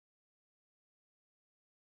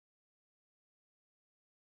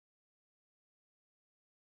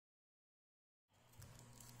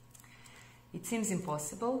It seems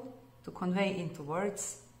impossible to convey into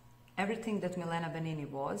words everything that Milena Benini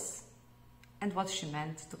was and what she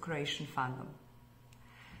meant to Croatian fandom.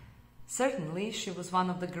 Certainly, she was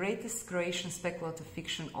one of the greatest Croatian speculative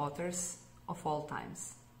fiction authors of all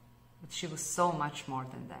times, but she was so much more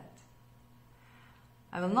than that.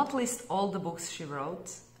 I will not list all the books she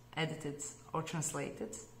wrote, edited, or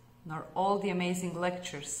translated, nor all the amazing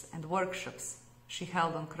lectures and workshops she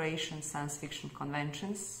held on Croatian science fiction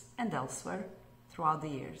conventions and elsewhere throughout the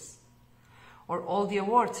years, or all the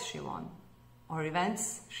awards she won, or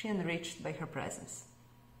events she enriched by her presence.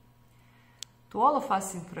 To all of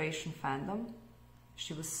us in Croatian fandom,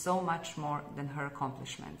 she was so much more than her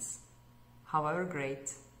accomplishments, however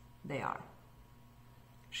great they are.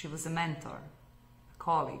 She was a mentor, a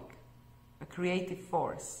colleague, a creative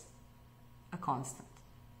force, a constant.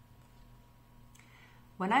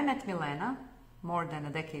 When I met Milena, more than a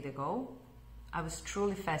decade ago, I was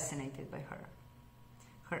truly fascinated by her.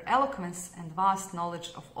 Her eloquence and vast knowledge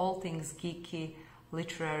of all things geeky,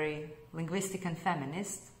 literary, linguistic and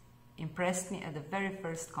feminist impressed me at the very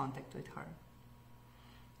first contact with her.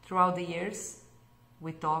 Throughout the years,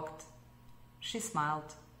 we talked, she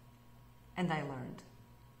smiled, and I learned.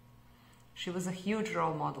 She was a huge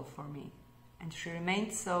role model for me, and she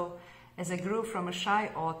remained so as I grew from a shy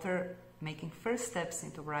author making first steps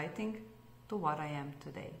into writing to what I am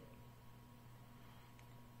today.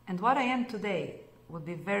 And what I am today would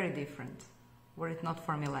be very different were it not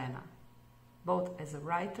for Milena, both as a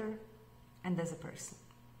writer and as a person.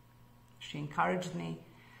 She encouraged me,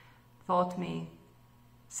 taught me,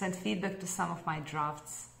 sent feedback to some of my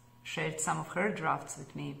drafts, shared some of her drafts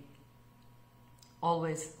with me,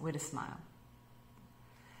 always with a smile.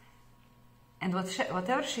 And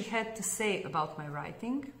whatever she had to say about my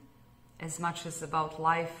writing, as much as about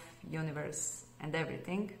life, universe, and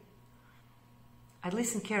everything, I'd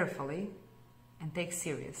listen carefully and take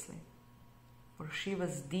seriously, for she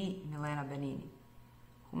was the Milena Benini,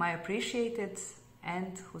 whom I appreciated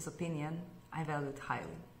and whose opinion I valued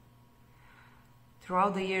highly.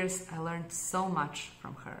 Throughout the years, I learned so much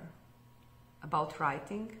from her about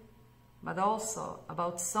writing, but also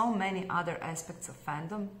about so many other aspects of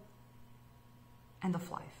fandom and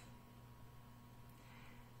of life.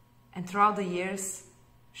 And throughout the years,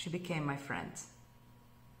 she became my friend.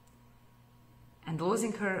 And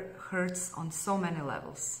losing her hurts on so many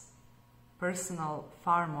levels, personal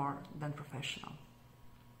far more than professional.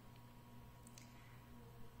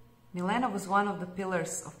 Milena was one of the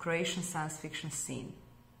pillars of Croatian science fiction scene,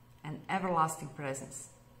 an everlasting presence,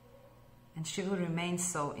 and she will remain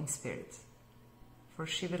so in spirit, for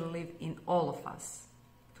she will live in all of us,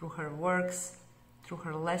 through her works, through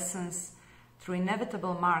her lessons, through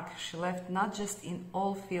inevitable mark she left not just in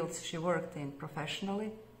all fields she worked in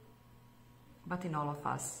professionally, but in all of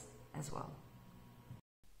us as well.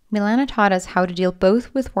 Milena taught us how to deal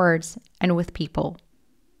both with words and with people.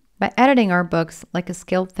 By editing our books like a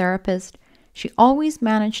skilled therapist, she always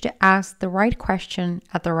managed to ask the right question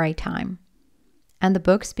at the right time. And the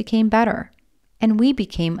books became better, and we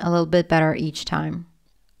became a little bit better each time.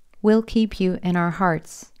 We'll keep you in our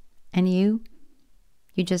hearts, and you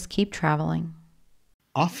just keep traveling.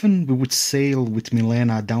 Often we would sail with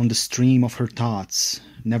Milena down the stream of her thoughts,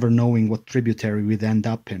 never knowing what tributary we'd end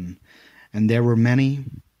up in. And there were many,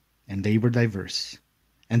 and they were diverse.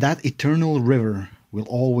 And that eternal river will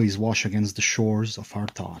always wash against the shores of our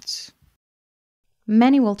thoughts.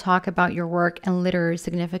 Many will talk about your work and literary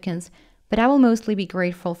significance, but I will mostly be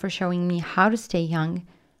grateful for showing me how to stay young,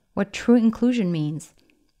 what true inclusion means,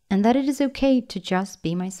 and that it is okay to just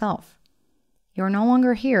be myself. You're no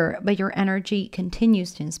longer here, but your energy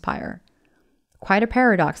continues to inspire. Quite a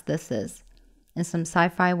paradox this is. In some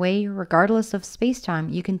sci-fi way, regardless of space-time,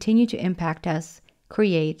 you continue to impact us,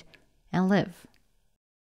 create, and live.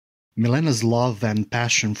 Milena's love and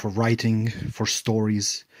passion for writing, for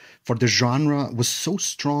stories, for the genre was so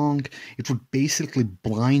strong it would basically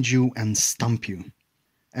blind you and stump you.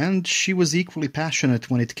 And she was equally passionate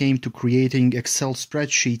when it came to creating Excel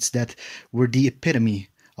spreadsheets that were the epitome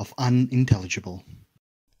of unintelligible.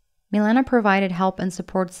 Milena provided help and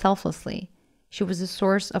support selflessly. She was a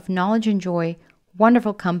source of knowledge and joy,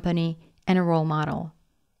 wonderful company, and a role model.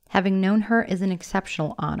 Having known her is an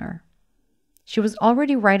exceptional honor. She was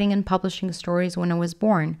already writing and publishing stories when I was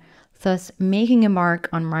born, thus making a mark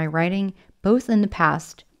on my writing both in the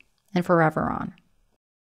past and forever on.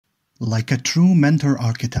 Like a true mentor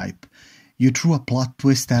archetype, you threw a plot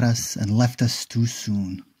twist at us and left us too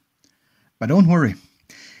soon. But don't worry.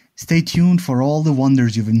 Stay tuned for all the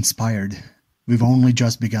wonders you've inspired. We've only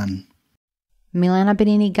just begun. Milena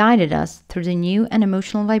Benini guided us through the new and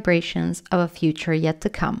emotional vibrations of a future yet to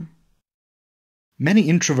come. Many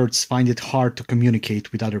introverts find it hard to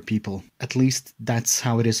communicate with other people. At least that's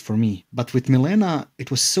how it is for me. But with Milena,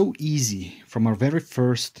 it was so easy from our very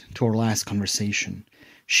first to our last conversation.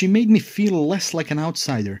 She made me feel less like an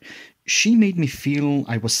outsider. She made me feel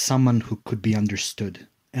I was someone who could be understood.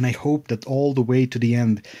 And I hope that all the way to the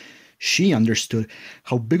end, she understood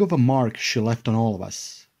how big of a mark she left on all of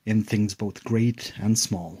us, in things both great and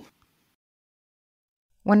small.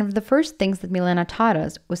 One of the first things that Milena taught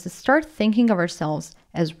us was to start thinking of ourselves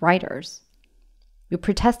as writers. We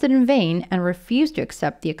protested in vain and refused to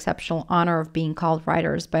accept the exceptional honor of being called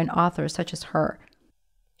writers by an author such as her.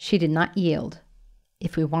 She did not yield.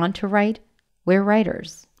 If we want to write, we're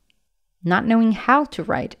writers. Not knowing how to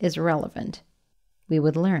write is irrelevant. We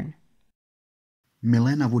would learn.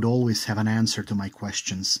 Milena would always have an answer to my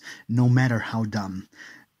questions, no matter how dumb.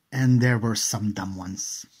 And there were some dumb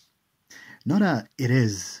ones. Not a "it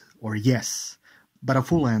is" or "yes", but a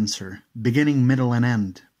full answer, beginning, middle, and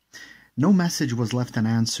end. No message was left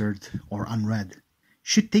unanswered or unread.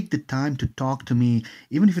 She'd take the time to talk to me,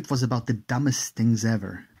 even if it was about the dumbest things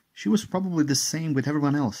ever. She was probably the same with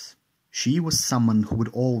everyone else. She was someone who would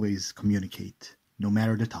always communicate, no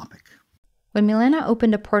matter the topic. When Milena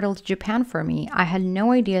opened a portal to Japan for me, I had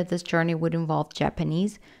no idea this journey would involve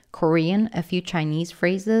Japanese, Korean, a few Chinese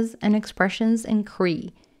phrases, and expressions in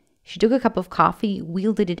Cree. She took a cup of coffee,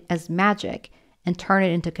 wielded it as magic, and turned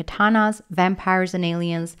it into katanas, vampires, and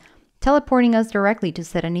aliens, teleporting us directly to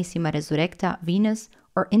Serenissima Resurrecta, Venus,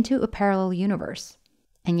 or into a parallel universe.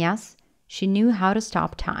 And yes, she knew how to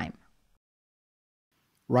stop time.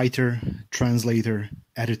 Writer, translator,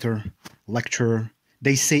 editor, lecturer,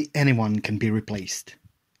 they say anyone can be replaced.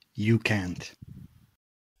 You can't.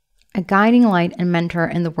 A guiding light and mentor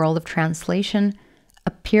in the world of translation, a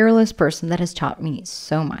peerless person that has taught me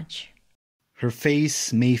so much. Her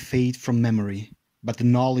face may fade from memory, but the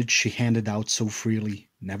knowledge she handed out so freely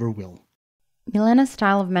never will. Milena's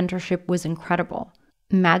style of mentorship was incredible,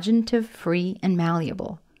 imaginative, free, and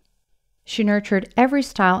malleable. She nurtured every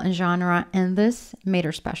style and genre, and this made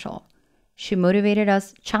her special. She motivated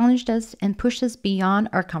us, challenged us, and pushed us beyond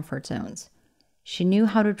our comfort zones. She knew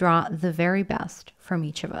how to draw the very best from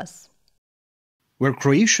each of us. Where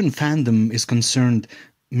Croatian fandom is concerned,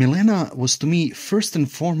 Milena was to me first and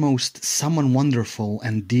foremost someone wonderful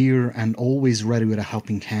and dear and always ready with a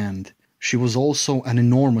helping hand. She was also an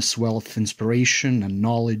enormous wealth of inspiration and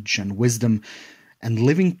knowledge and wisdom, and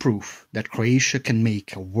living proof that Croatia can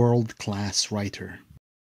make a world-class writer.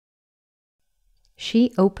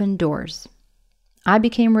 She opened doors. I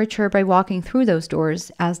became richer by walking through those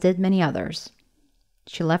doors, as did many others.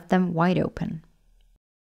 She left them wide open.